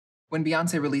When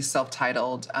Beyoncé released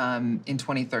Self-Titled in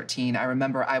 2013, I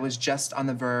remember I was just on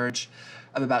the verge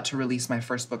of about to release my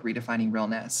first book, Redefining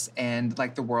Realness. And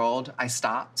like the world, I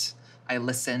stopped, I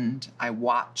listened, I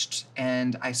watched,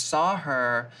 and I saw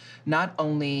her not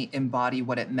only embody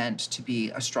what it meant to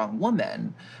be a strong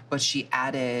woman, but she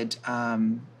added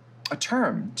a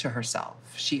term to herself.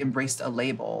 She embraced a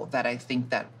label that I think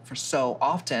that for so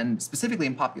often, specifically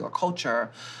in popular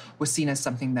culture, was seen as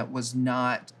something that was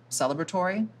not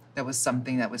celebratory, that was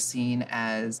something that was seen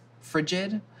as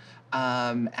frigid,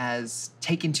 as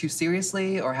taken too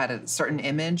seriously or had a certain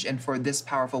image. And for this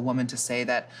powerful woman to say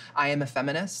that I am a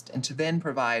feminist and to then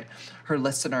provide her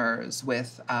listeners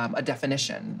with a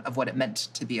definition of what it meant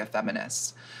to be a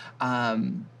feminist,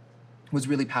 was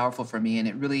really powerful for me. And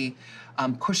it really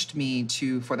pushed me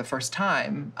to, for the first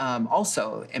time,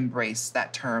 also embrace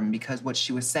that term, because what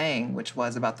she was saying, which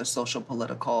was about the social,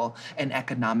 political, and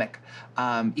economic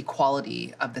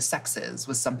equality of the sexes,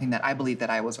 was something that I believed that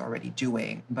I was already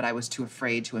doing, but I was too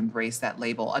afraid to embrace that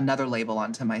label, another label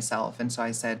onto myself. And so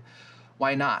I said,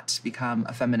 why not become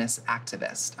a feminist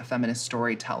activist, a feminist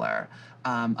storyteller,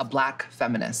 a Black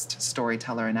feminist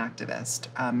storyteller and activist?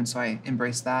 And so I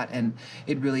embraced that, and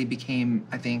it really became,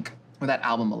 I think, or that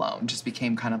album alone just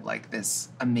became kind of like this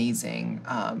amazing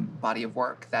body of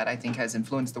work that I think has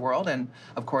influenced the world and,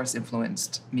 of course,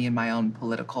 influenced me in my own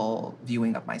political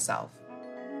viewing of myself.